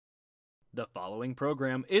The following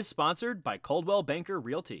program is sponsored by Coldwell Banker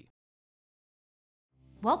Realty.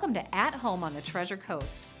 Welcome to At Home on the Treasure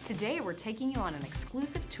Coast. Today we're taking you on an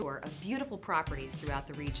exclusive tour of beautiful properties throughout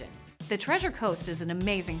the region. The Treasure Coast is an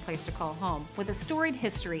amazing place to call home with a storied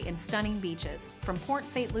history and stunning beaches, from Port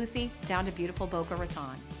St. Lucie down to beautiful Boca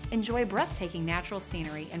Raton. Enjoy breathtaking natural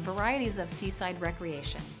scenery and varieties of seaside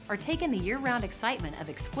recreation, or take in the year-round excitement of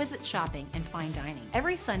exquisite shopping and fine dining.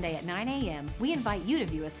 Every Sunday at 9 a.m., we invite you to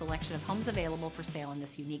view a selection of homes available for sale in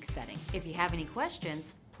this unique setting. If you have any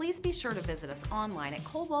questions, please be sure to visit us online at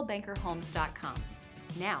coldwellbankerhomes.com.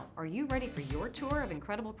 Now, are you ready for your tour of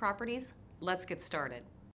incredible properties? Let's get started.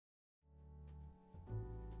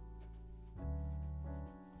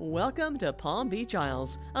 Welcome to Palm Beach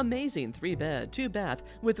Isles. Amazing 3-bed, 2-bath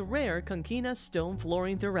with rare Conquina stone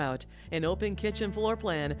flooring throughout, an open kitchen floor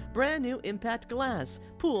plan, brand new impact glass,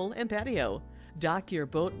 pool and patio. Dock your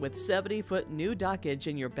boat with 70-foot new dockage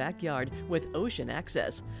in your backyard with ocean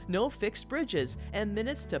access, no fixed bridges, and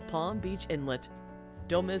minutes to Palm Beach Inlet.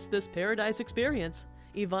 Don't miss this paradise experience.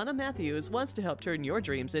 Ivana Matthews wants to help turn your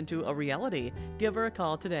dreams into a reality. Give her a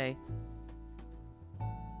call today.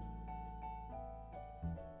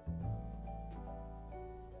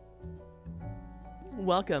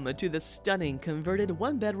 Welcome to the stunning converted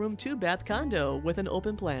 1-bedroom, 2-bath condo with an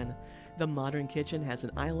open plan. The modern kitchen has an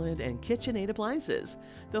island and KitchenAid appliances.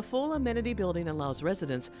 The full amenity building allows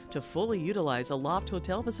residents to fully utilize a loft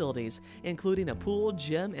hotel facilities, including a pool,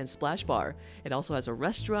 gym, and splash bar. It also has a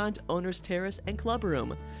restaurant, owner's terrace, and club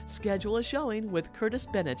room. Schedule a showing with Curtis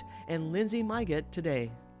Bennett and Lindsay Myget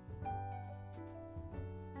today.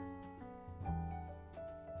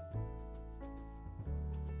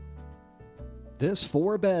 This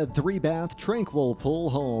 4-bed, 3-bath tranquil pool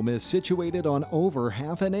home is situated on over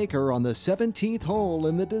half an acre on the 17th hole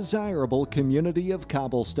in the desirable community of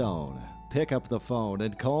Cobblestone. Pick up the phone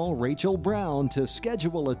and call Rachel Brown to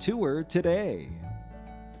schedule a tour today.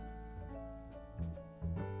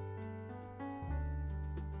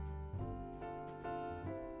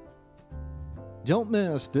 Don't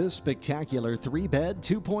miss this spectacular 3-bed,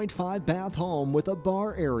 2.5-bath home with a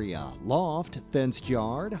bar area, loft, fenced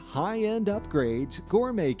yard, high-end upgrades,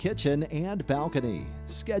 gourmet kitchen, and balcony.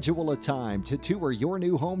 Schedule a time to tour your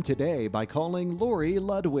new home today by calling Lori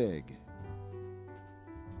Ludwig.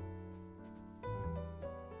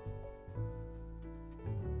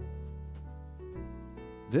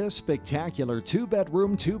 This spectacular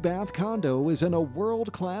 2-bedroom, 2-bath condo is in a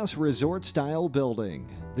world-class resort-style building.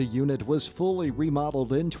 The unit was fully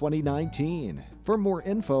remodeled in 2019. For more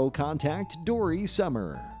info, contact Dory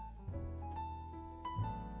Summer.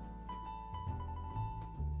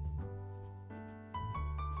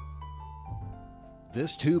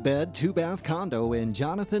 This 2-bed, 2-bath condo in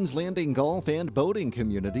Jonathan's Landing Golf and Boating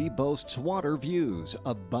Community boasts water views,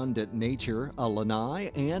 abundant nature, a lanai,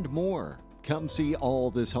 and more. Come see all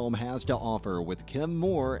this home has to offer with Kim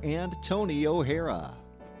Moore and Tony O'Hara.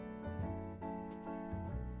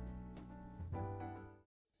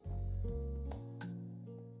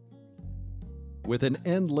 With an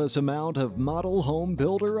endless amount of model home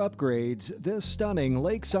builder upgrades, this stunning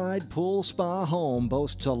lakeside pool spa home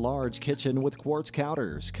boasts a large kitchen with quartz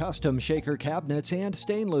counters, custom shaker cabinets, and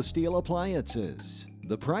stainless steel appliances.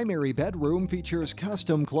 The primary bedroom features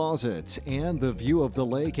custom closets, and the view of the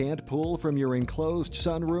lake and pool from your enclosed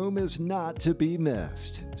sunroom is not to be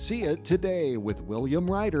missed. See it today with William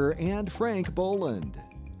Ryder and Frank Boland.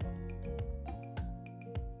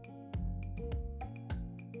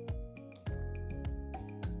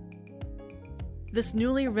 This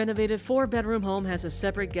newly renovated 4-bedroom home has a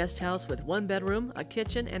separate guest house with 1 bedroom, a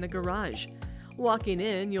kitchen, and a garage. Walking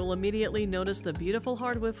in, you'll immediately notice the beautiful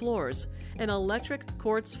hardwood floors, an electric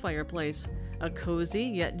quartz fireplace, a cozy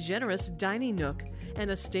yet generous dining nook,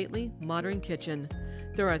 and a stately modern kitchen.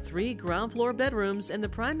 There are 3 ground floor bedrooms, and the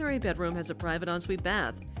primary bedroom has a private ensuite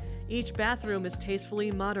bath. Each bathroom is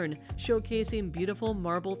tastefully modern, showcasing beautiful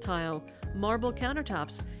marble tile, marble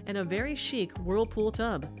countertops, and a very chic whirlpool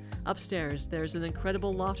tub. Upstairs, there's an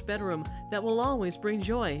incredible loft bedroom that will always bring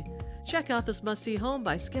joy. Check out this must-see home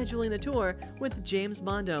by scheduling a tour with James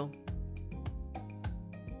Mondo.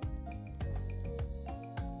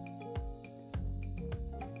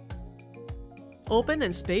 Open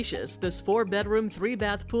and spacious, this 4-bedroom,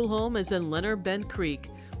 3-bath pool home is in Leonard Bend Creek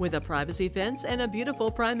with a privacy fence and a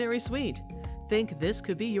beautiful primary suite. Think this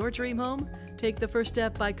could be your dream home? Take the first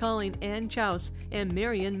step by calling Ann Chouse and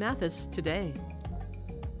Marion Mathis today.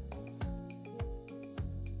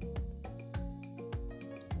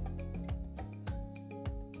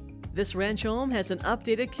 This ranch home has an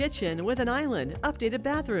updated kitchen with an island, updated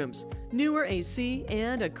bathrooms, newer AC,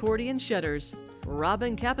 and accordion shutters.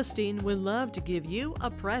 Robin Kapestein would love to give you a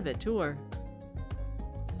private tour.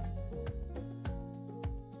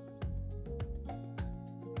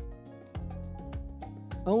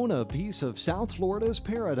 Own a piece of South Florida's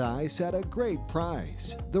paradise at a great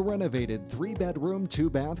price. The renovated 3-bedroom,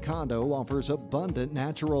 2-bath condo offers abundant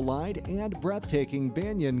natural light and breathtaking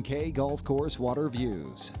Banyan Cay Golf Course water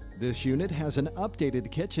views. This unit has an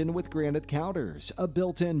updated kitchen with granite counters, a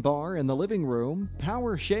built-in bar in the living room,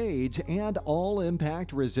 power shades, and all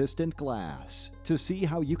impact-resistant glass. To see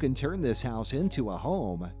how you can turn this house into a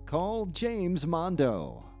home, call James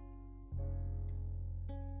Mondo.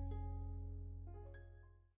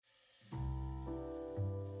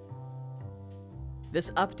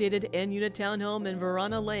 This updated end-unit townhome in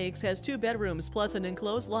Verona Lakes has 2 bedrooms plus an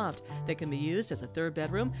enclosed loft that can be used as a 3rd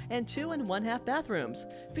bedroom and 2 1/2 bathrooms.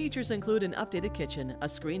 Features include an updated kitchen, a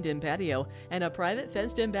screened-in patio, and a private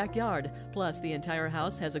fenced-in backyard. Plus, the entire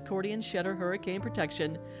house has accordion shutter hurricane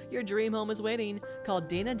protection. Your dream home is waiting. Call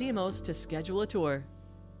Dana Demos to schedule a tour.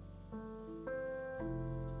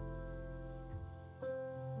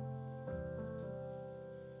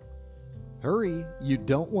 Hurry, you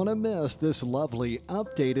don't want to miss this lovely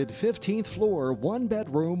updated 15th floor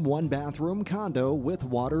 1-bedroom, 1-bathroom condo with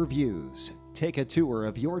water views. Take a tour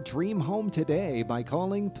of your dream home today by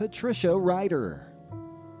calling Patricia Ryder.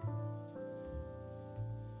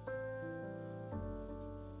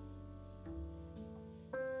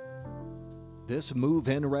 This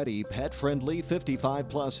move-in ready, pet-friendly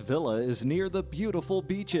 55-plus villa is near the beautiful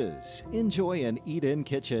beaches. Enjoy an eat-in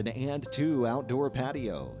kitchen and 2 outdoor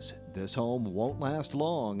patios. This home won't last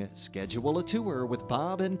long. Schedule a tour with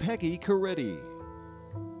Bob and Peggy Caridi.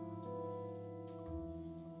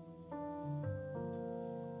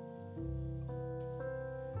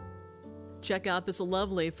 Check out this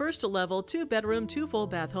lovely first-level 2-bedroom,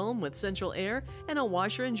 2-full-bath home with central air and a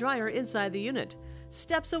washer and dryer inside the unit.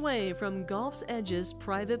 Steps away from Gulf's Edge's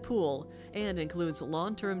private pool and includes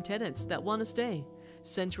long-term tenants that want to stay.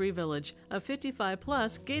 Century Village, a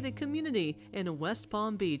 55-plus gated community in West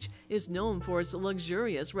Palm Beach, is known for its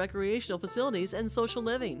luxurious recreational facilities and social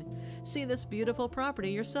living. See this beautiful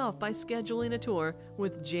property yourself by scheduling a tour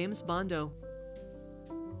with James Mondo.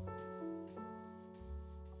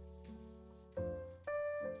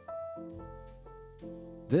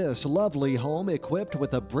 This lovely home, equipped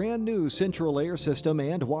with a brand new central air system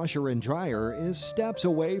and washer and dryer, is steps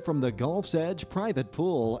away from the Gulf's Edge private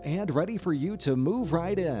pool and ready for you to move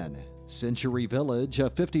right in. Century Village, a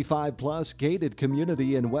 55-plus gated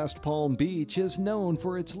community in West Palm Beach, is known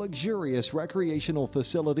for its luxurious recreational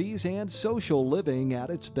facilities and social living at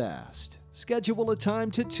its best. Schedule a time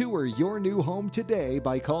to tour your new home today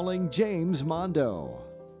by calling James Mondo.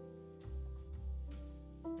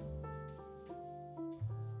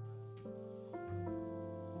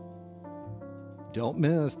 Don't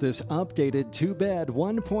miss this updated 2-bed,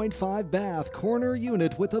 1.5-bath corner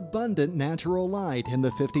unit with abundant natural light in the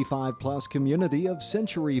 55-plus community of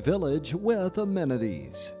Century Village with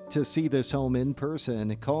amenities. To see this home in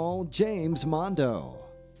person, call James Mondo.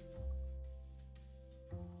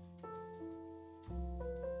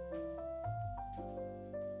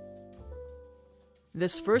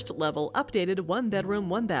 This first-level updated 1-bedroom,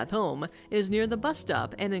 1-bath home is near the bus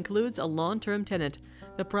stop and includes a long-term tenant.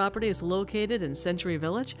 The property is located in Century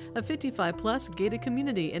Village, a 55-plus gated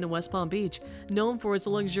community in West Palm Beach, known for its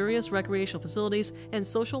luxurious recreational facilities and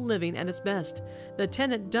social living at its best. The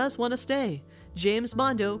tenant does want to stay. James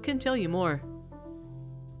Mondo can tell you more.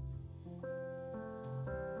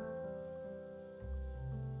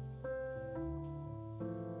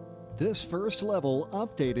 This first-level,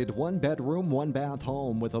 updated 1-bedroom, 1-bath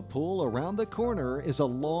home with a pool around the corner is a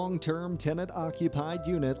long-term tenant-occupied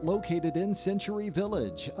unit located in Century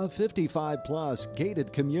Village, a 55-plus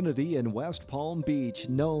gated community in West Palm Beach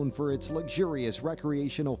known for its luxurious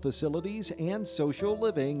recreational facilities and social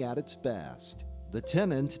living at its best. The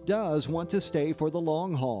tenant does want to stay for the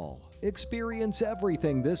long haul. Experience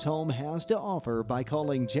everything this home has to offer by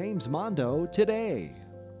calling James Mondo today.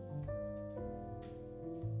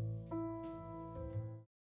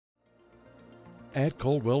 At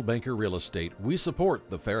Coldwell Banker Real Estate, we support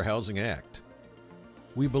the Fair Housing Act.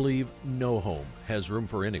 We believe no home has room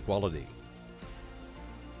for inequality.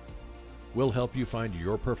 We'll help you find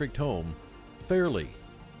your perfect home fairly,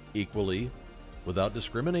 equally, without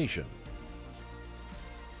discrimination.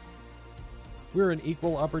 We're an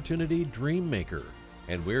equal opportunity dream maker,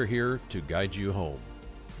 and we're here to guide you home.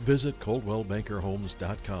 Visit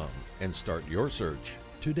ColdwellBankerHomes.com and start your search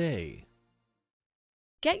today.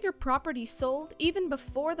 Get your property sold even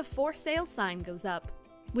before the for sale sign goes up.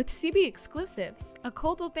 With CB Exclusives, a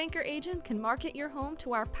Coldwell Banker agent can market your home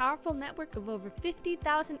to our powerful network of over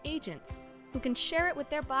 50,000 agents who can share it with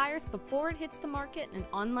their buyers before it hits the market and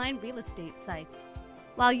online real estate sites.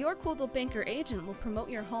 While your Coldwell Banker agent will promote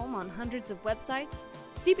your home on hundreds of websites,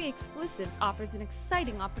 CB Exclusives offers an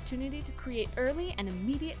exciting opportunity to create early and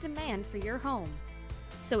immediate demand for your home,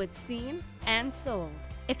 so it's seen and sold.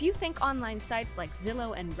 If you think online sites like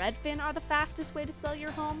Zillow and Redfin are the fastest way to sell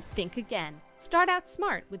your home, think again. Start out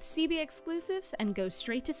smart with CB Exclusives and go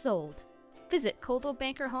straight to sold. Visit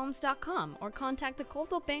ColdwellBankerHomes.com or contact a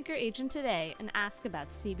Coldwell Banker agent today and ask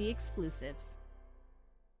about CB Exclusives.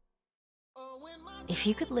 If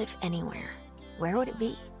you could live anywhere, where would it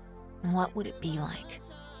be? And what would it be like?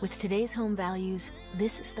 With today's home values,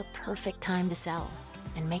 this is the perfect time to sell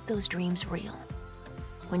and make those dreams real.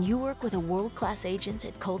 When you work with a world-class agent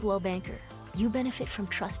at Coldwell Banker, you benefit from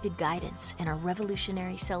trusted guidance and our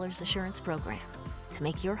revolutionary Seller's Assurance program to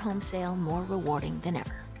make your home sale more rewarding than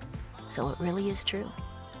ever. So it really is true.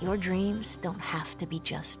 Your dreams don't have to be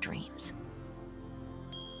just dreams.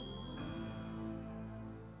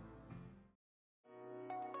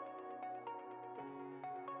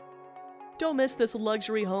 Don't miss this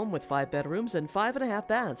luxury home with 5 bedrooms and 5.5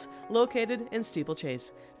 baths, located in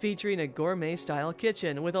Steeplechase, featuring a gourmet-style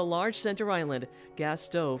kitchen with a large center island, gas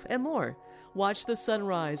stove, and more. Watch the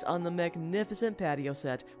sunrise on the magnificent patio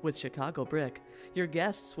set with Chicago brick. Your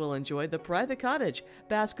guests will enjoy the private cottage,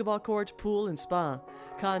 basketball court, pool, and spa.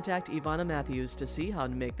 Contact Ivana Matthews to see how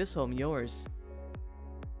to make this home yours.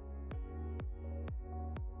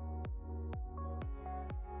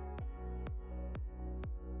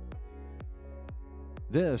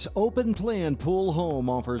 This open-plan pool home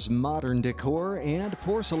offers modern decor and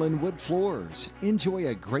porcelain wood floors. Enjoy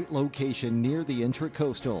a great location near the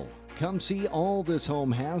Intracoastal. Come see all this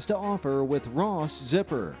home has to offer with Ross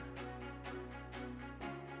Zipper.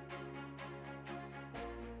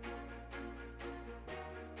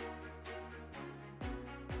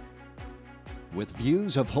 With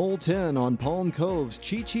views of Hole 10 on Palm Cove's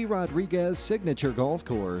Chichi Rodriguez signature golf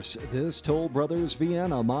course, this Toll Brothers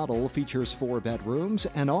Vienna model features 4 bedrooms,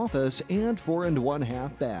 an office, and 4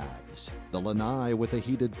 1/2 baths. The lanai with a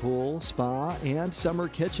heated pool, spa, and summer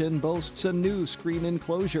kitchen boasts a new screen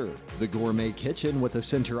enclosure. The gourmet kitchen with a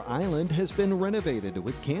center island has been renovated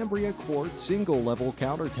with Cambria quartz single-level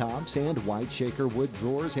countertops and white shaker wood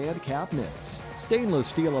drawers and cabinets. Stainless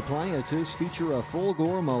steel appliances feature a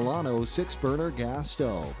Fulgor Milano 6-burner gas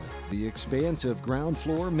stove. The expansive ground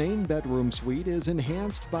floor main bedroom suite is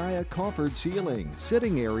enhanced by a coffered ceiling,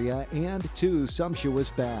 sitting area, and 2 sumptuous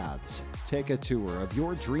baths. Take a tour of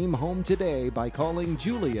your dream home today by calling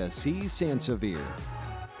Julia C. Sansevere.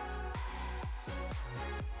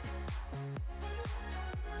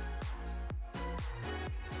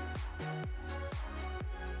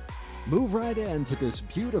 Move right into this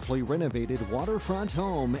beautifully renovated waterfront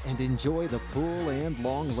home and enjoy the pool and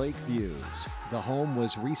long lake views. The home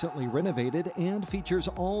was recently renovated and features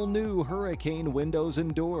all new hurricane windows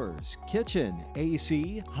and doors, kitchen,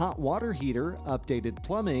 AC, hot water heater, updated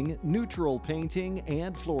plumbing, neutral painting,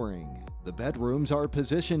 and flooring. The bedrooms are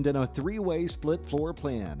positioned in a 3-way split floor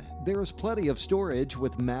plan. There's plenty of storage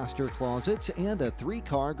with master closets and a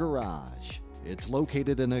 3-car garage. It's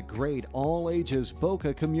located in a great all-ages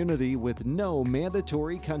Boca community with no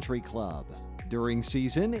mandatory country club. During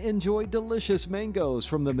season, enjoy delicious mangoes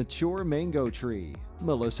from the mature mango tree.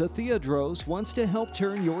 Melissa Theodros wants to help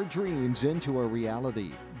turn your dreams into a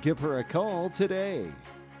reality. Give her a call today.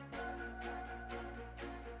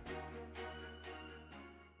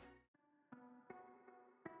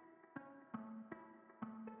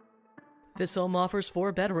 This home offers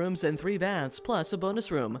 4 bedrooms and 3 baths, plus a bonus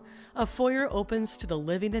room. A foyer opens to the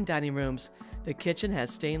living and dining rooms. The kitchen has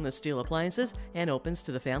stainless steel appliances and opens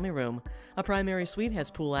to the family room. A primary suite has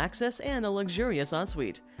pool access and a luxurious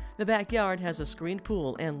ensuite. The backyard has a screened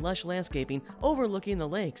pool and lush landscaping overlooking the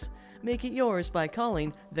lakes. Make it yours by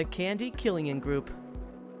calling the Candy Killian Group.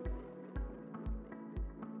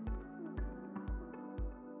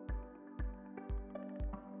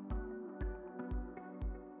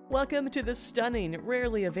 Welcome to the stunning,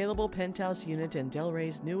 rarely available penthouse unit in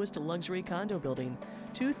Delray's newest luxury condo building,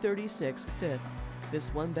 236 5th. This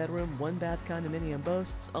 1-bedroom, 1-bath condominium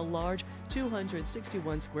boasts a large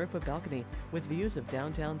 261-square-foot balcony with views of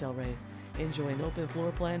downtown Delray. Enjoy an open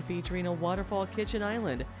floor plan featuring a waterfall kitchen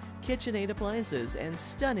island, KitchenAid appliances, and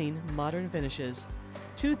stunning modern finishes.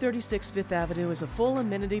 236 5th Avenue is a full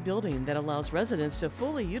amenity building that allows residents to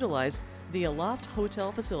fully utilize the Aloft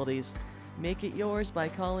Hotel facilities. Make it yours by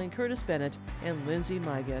calling Curtis Bennett and Lindsay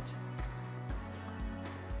Myget.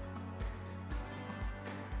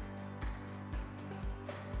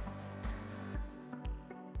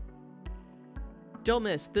 Don't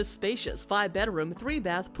miss this spacious 5-bedroom,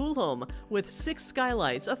 3-bath pool home with 6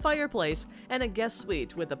 skylights, a fireplace, and a guest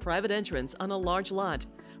suite with a private entrance on a large lot.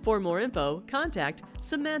 For more info, contact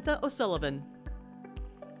Samantha O'Sullivan.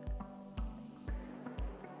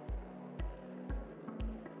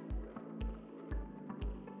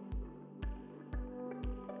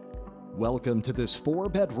 Welcome to this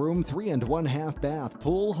 4-bedroom, 3.5 bath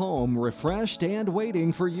pool home, refreshed and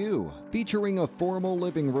waiting for you. Featuring a formal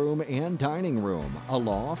living room and dining room, a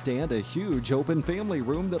loft, and a huge open family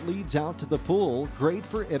room that leads out to the pool, great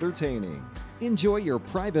for entertaining. Enjoy your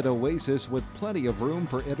private oasis with plenty of room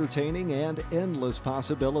for entertaining and endless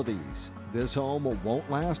possibilities. This home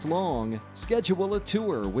won't last long. Schedule a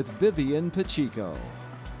tour with Vivian Pacheco.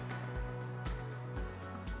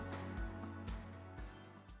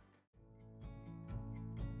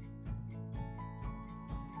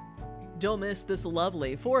 Don't miss this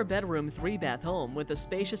lovely 4-bedroom, 3-bath home with a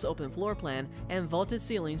spacious open floor plan and vaulted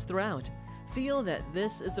ceilings throughout. Feel that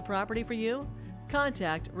this is the property for you?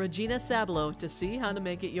 Contact Regina Sablo to see how to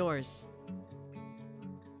make it yours.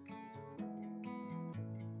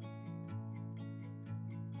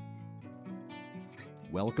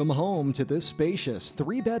 Welcome home to this spacious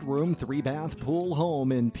 3-bedroom, 3-bath pool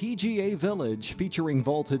home in PGA Village, featuring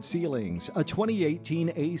vaulted ceilings, a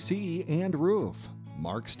 2018 AC, and roof.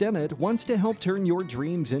 Mark Stennett wants to help turn your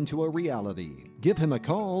dreams into a reality. Give him a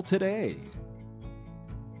call today.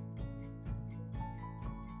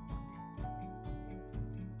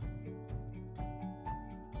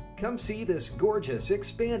 Come see this gorgeous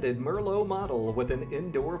expanded Merlot model with an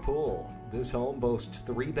indoor pool. This home boasts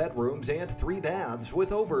 3 bedrooms and 3 baths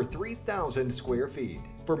with over 3,000 square feet.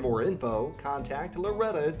 For more info, contact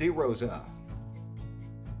Loretta DeRosa.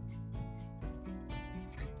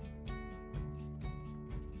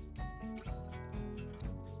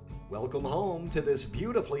 Welcome home to this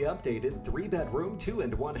beautifully updated 3-bedroom,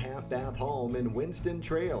 2.5 bath home in Winston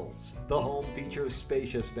Trails. The home features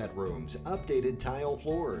spacious bedrooms, updated tile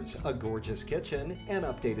floors, a gorgeous kitchen, an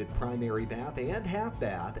updated primary bath and half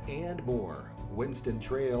bath, and more. Winston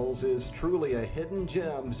Trails is truly a hidden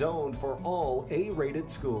gem zoned for all A-rated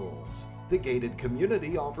schools. The gated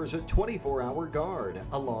community offers a 24-hour guard,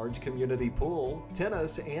 a large community pool,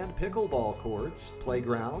 tennis and pickleball courts,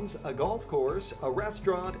 playgrounds, a golf course, a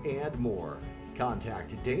restaurant, and more.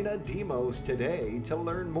 Contact Dana Demos today to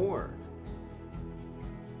learn more.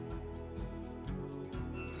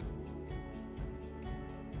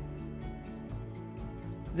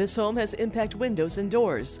 This home has impact windows and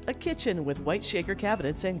doors, a kitchen with white shaker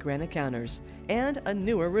cabinets and granite counters, and a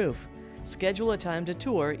newer roof. Schedule a time to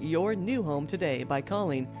tour your new home today by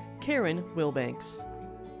calling Karen Wilbanks.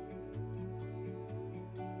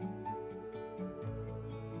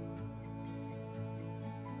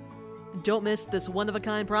 Don't miss this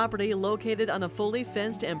one-of-a-kind property located on a fully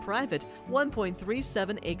fenced and private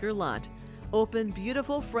 1.37-acre lot. Open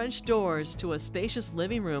beautiful French doors to a spacious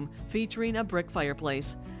living room featuring a brick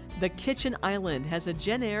fireplace. The kitchen island has a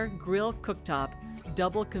Jenn-Air grill cooktop,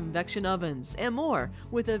 double convection ovens, and more,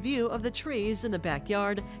 with a view of the trees in the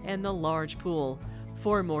backyard and the large pool.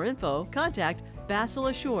 For more info, contact Basil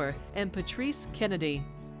Ashur and Patrice Kennedy.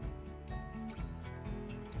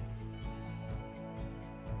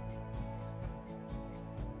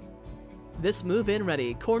 This move-in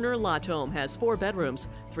ready corner lot home has 4 bedrooms,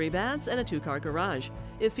 3 baths, and a 2-car garage.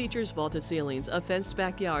 It features vaulted ceilings, a fenced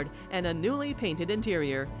backyard, and a newly painted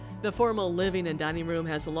interior. The formal living and dining room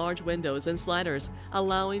has large windows and sliders,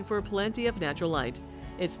 allowing for plenty of natural light.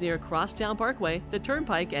 It's near Crosstown Parkway, the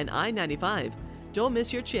Turnpike, and I-95. Don't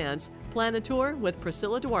miss your chance. Plan a tour with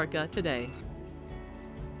Priscilla Dwarka today.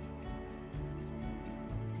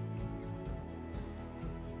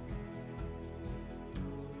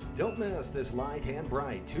 Don't miss this light and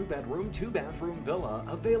bright 2-bedroom, 2-bathroom villa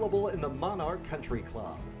available in the Monarch Country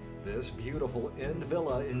Club. This beautiful end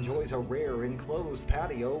villa enjoys a rare enclosed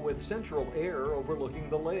patio with central air overlooking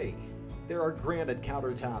the lake. There are granite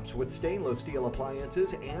countertops with stainless steel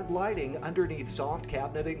appliances and lighting underneath soft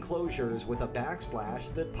cabinet enclosures with a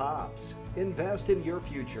backsplash that pops. Invest in your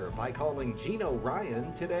future by calling Gino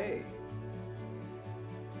Ryan today.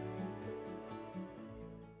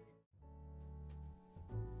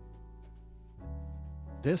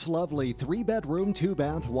 This lovely 3-bedroom,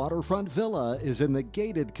 2-bath waterfront villa is in the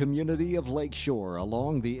gated community of Lakeshore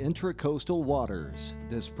along the Intracoastal Waters.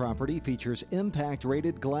 This property features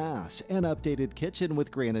impact-rated glass, an updated kitchen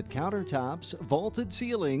with granite countertops, vaulted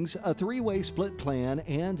ceilings, a 3-way split plan,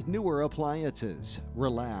 and newer appliances.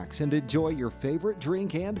 Relax and enjoy your favorite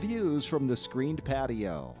drink and views from the screened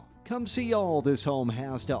patio. Come see all this home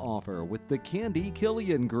has to offer with the Candy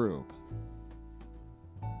Killian Group.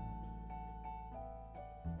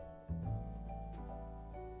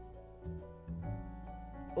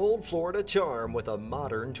 Old Florida charm with a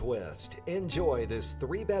modern twist. Enjoy this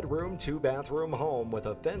 3-bedroom, 2-bathroom home with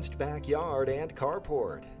a fenced backyard and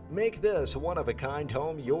carport. Make this one-of-a-kind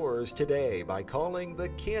home yours today by calling the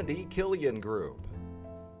Candy Killian Group.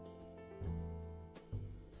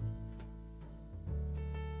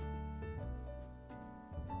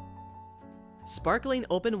 Sparkling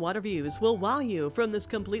open water views will wow you from this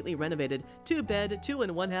completely renovated 2-bed, 2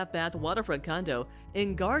 and 1/2 bath waterfront condo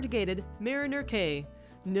in guard-gated Mariner Cay.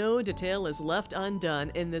 No detail is left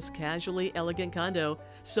undone in this casually elegant condo.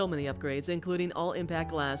 So many upgrades, including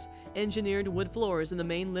all-impact glass, engineered wood floors in the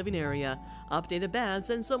main living area, updated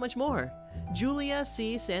baths, and so much more. Julia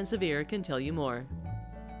C. Sansevier can tell you more.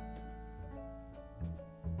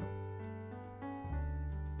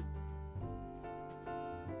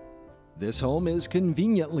 This home is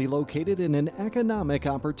conveniently located in an economic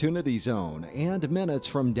opportunity zone and minutes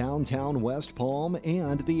from downtown West Palm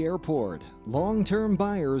and the airport. Long-term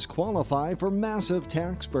buyers qualify for massive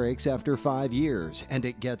tax breaks after 5 years, and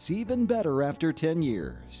it gets even better after 10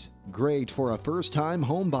 years. Great for a first-time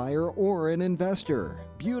home buyer or an investor.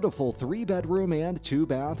 Beautiful 3-bedroom and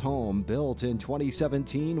 2-bath home built in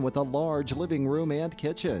 2017 with a large living room and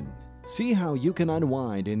kitchen. See how you can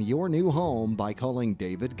unwind in your new home by calling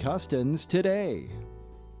David Custins today.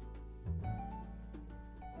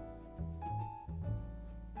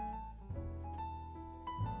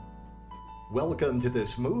 Welcome to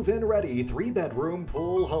this move-in ready 3-bedroom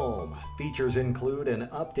pool home. Features include an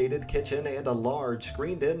updated kitchen and a large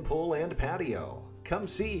screened-in pool and patio. Come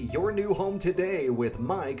see your new home today with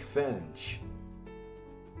Mike Finch.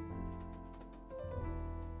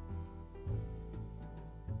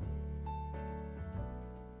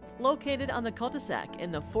 Located on the cul-de-sac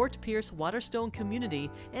in the Fort Pierce Waterstone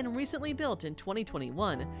community and recently built in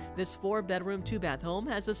 2021, this 4-bedroom, 2-bath home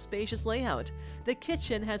has a spacious layout. The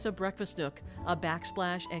kitchen has a breakfast nook, a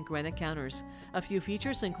backsplash, and granite counters. A few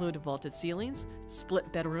features include vaulted ceilings,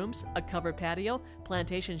 split bedrooms, a covered patio,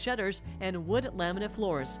 plantation shutters, and wood laminate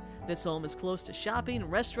floors. This home is close to shopping,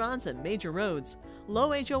 restaurants, and major roads.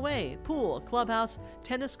 Low HOA, pool, clubhouse,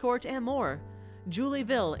 tennis court, and more.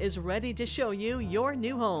 Julieville is ready to show you your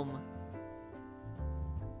new home.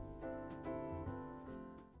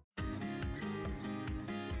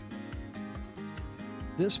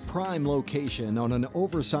 This prime location on an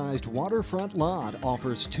oversized waterfront lot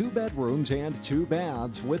offers 2 bedrooms and 2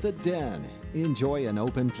 baths with a den. Enjoy an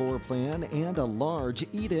open floor plan and a large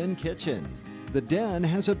eat-in kitchen. The den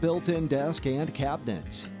has a built-in desk and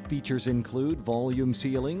cabinets. Features include volume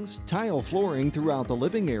ceilings, tile flooring throughout the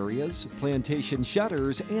living areas, plantation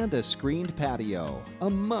shutters, and a screened patio. A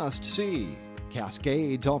must-see.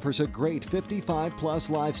 Cascades offers a great 55-plus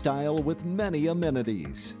lifestyle with many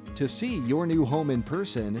amenities. To see your new home in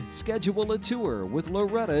person, schedule a tour with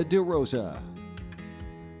Loretta DeRosa.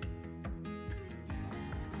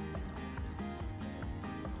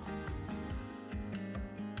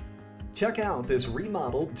 Check out this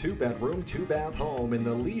remodeled 2-bedroom, 2-bath home in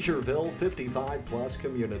the Leisureville 55-plus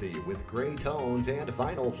community with gray tones and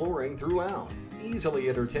vinyl flooring throughout. Easily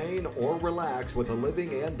entertain or relax with a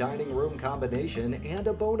living and dining room combination and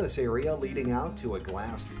a bonus area leading out to a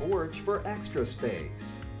glassed porch for extra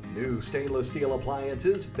space. New stainless steel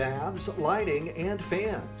appliances, baths, lighting, and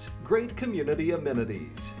fans. Great community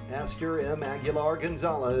amenities. Esther M. Aguilar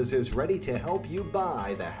Gonzalez is ready to help you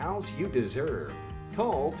buy the house you deserve.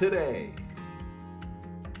 Call today.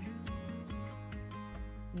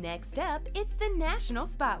 Next up, it's the National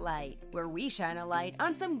Spotlight, where we shine a light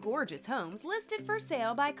on some gorgeous homes listed for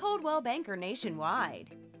sale by Coldwell Banker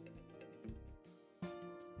nationwide.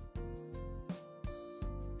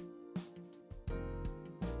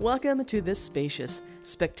 Welcome to this spacious,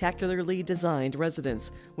 spectacularly designed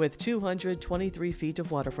residence with 223 feet of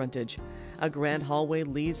water frontage. A grand hallway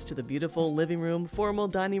leads to the beautiful living room, formal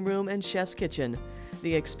dining room, and chef's kitchen.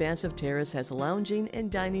 The expansive terrace has lounging and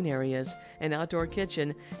dining areas, an outdoor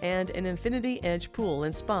kitchen, and an infinity edge pool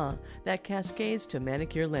and spa that cascades to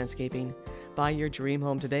manicure landscaping. Buy your dream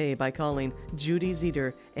home today by calling Judy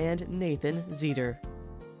Zeter and Nathan Zeter.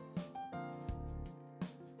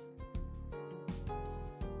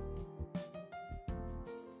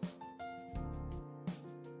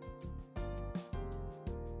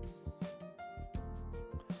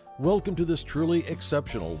 Welcome to this truly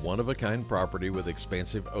exceptional, one-of-a-kind property with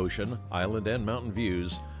expansive ocean, island, and mountain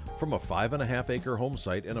views from a 5.5-acre home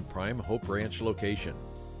site in a prime Hope Ranch location.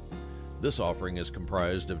 This offering is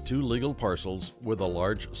comprised of 2 legal parcels with a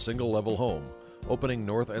large single-level home, opening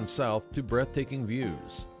north and south to breathtaking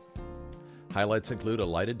views. Highlights include a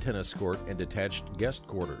lighted tennis court and detached guest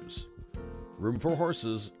quarters. room for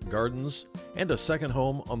horses, gardens, and a second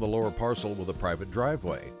home on the lower parcel with a private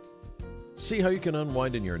driveway. See how you can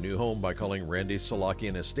unwind in your new home by calling Randy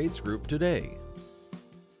Salakian Estates Group today.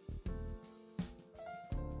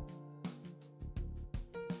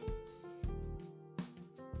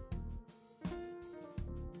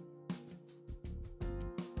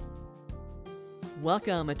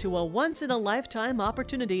 Welcome to a once-in-a-lifetime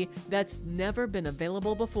opportunity that's never been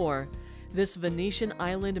available before. This Venetian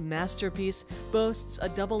island masterpiece boasts a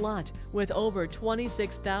double lot with over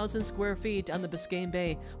 26,000 square feet on the Biscayne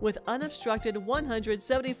Bay with unobstructed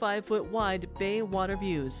 175-foot wide bay water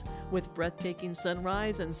views with breathtaking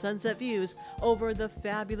sunrise and sunset views over the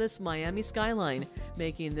fabulous Miami skyline,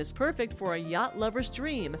 making this perfect for a yacht lover's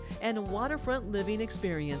dream and waterfront living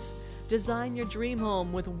experience. Design your dream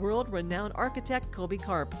home with world-renowned architect Kobe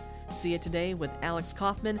Karp. See it today with Alex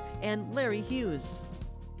Kaufman and Larry Hughes.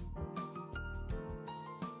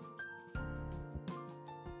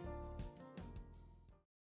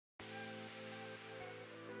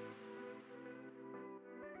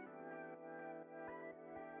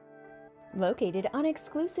 Located on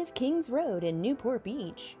exclusive Kings Road in Newport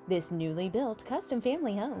Beach, this newly built custom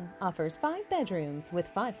family home offers 5 bedrooms with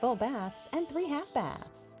 5 full baths and 3 half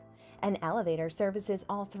baths. An elevator services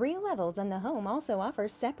all 3 levels, and the home also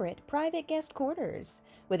offers separate private guest quarters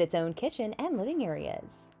with its own kitchen and living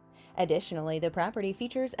areas. Additionally, the property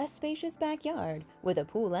features a spacious backyard with a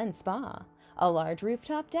pool and spa, a large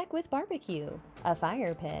rooftop deck with barbecue, a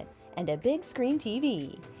fire pit, and a big screen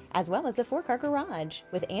TV, as well as a 4-car garage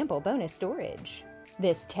with ample bonus storage.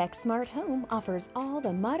 This tech-smart home offers all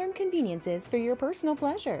the modern conveniences for your personal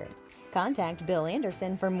pleasure. Contact Bill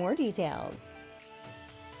Anderson for more details.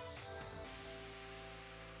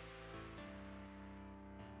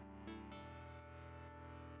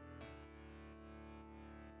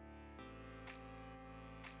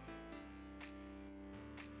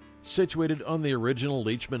 Situated on the original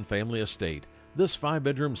Leachman family estate, this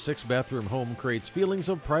 5-bedroom, 6-bathroom home creates feelings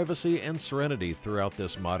of privacy and serenity throughout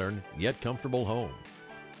this modern, yet comfortable home.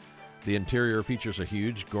 The interior features a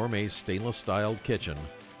huge gourmet stainless-styled kitchen,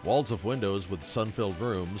 walls of windows with sun-filled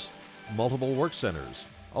rooms, multiple work centers,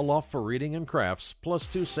 a loft for reading and crafts, plus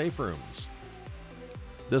 2 safe rooms.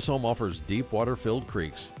 This home offers deep water-filled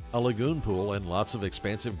creeks, a lagoon pool, and lots of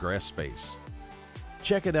expansive grass space.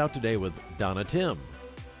 Check it out today with Donna Tim.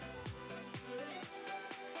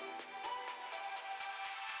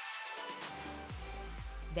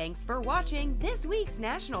 Thanks for watching this week's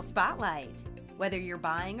National Spotlight. Whether you're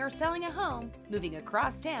buying or selling a home, moving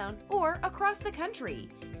across town, or across the country,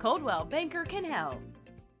 Coldwell Banker can help.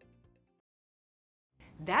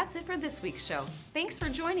 That's it for this week's show. Thanks for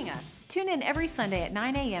joining us. Tune in every Sunday at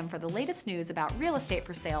 9 a.m. for the latest news about real estate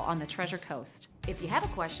for sale on the Treasure Coast. If you have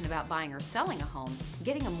a question about buying or selling a home,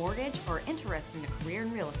 getting a mortgage, or interested in a career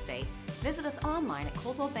in real estate, visit us online at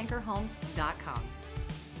coldwellbankerhomes.com.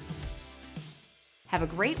 Have a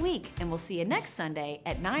great week, and we'll see you next Sunday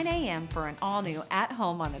at 9 a.m. for an all-new At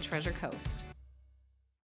Home on the Treasure Coast.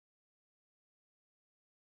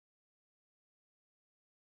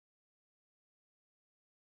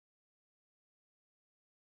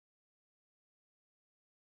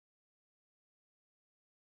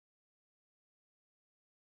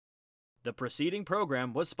 The preceding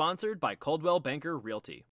program was sponsored by Coldwell Banker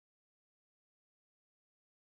Realty.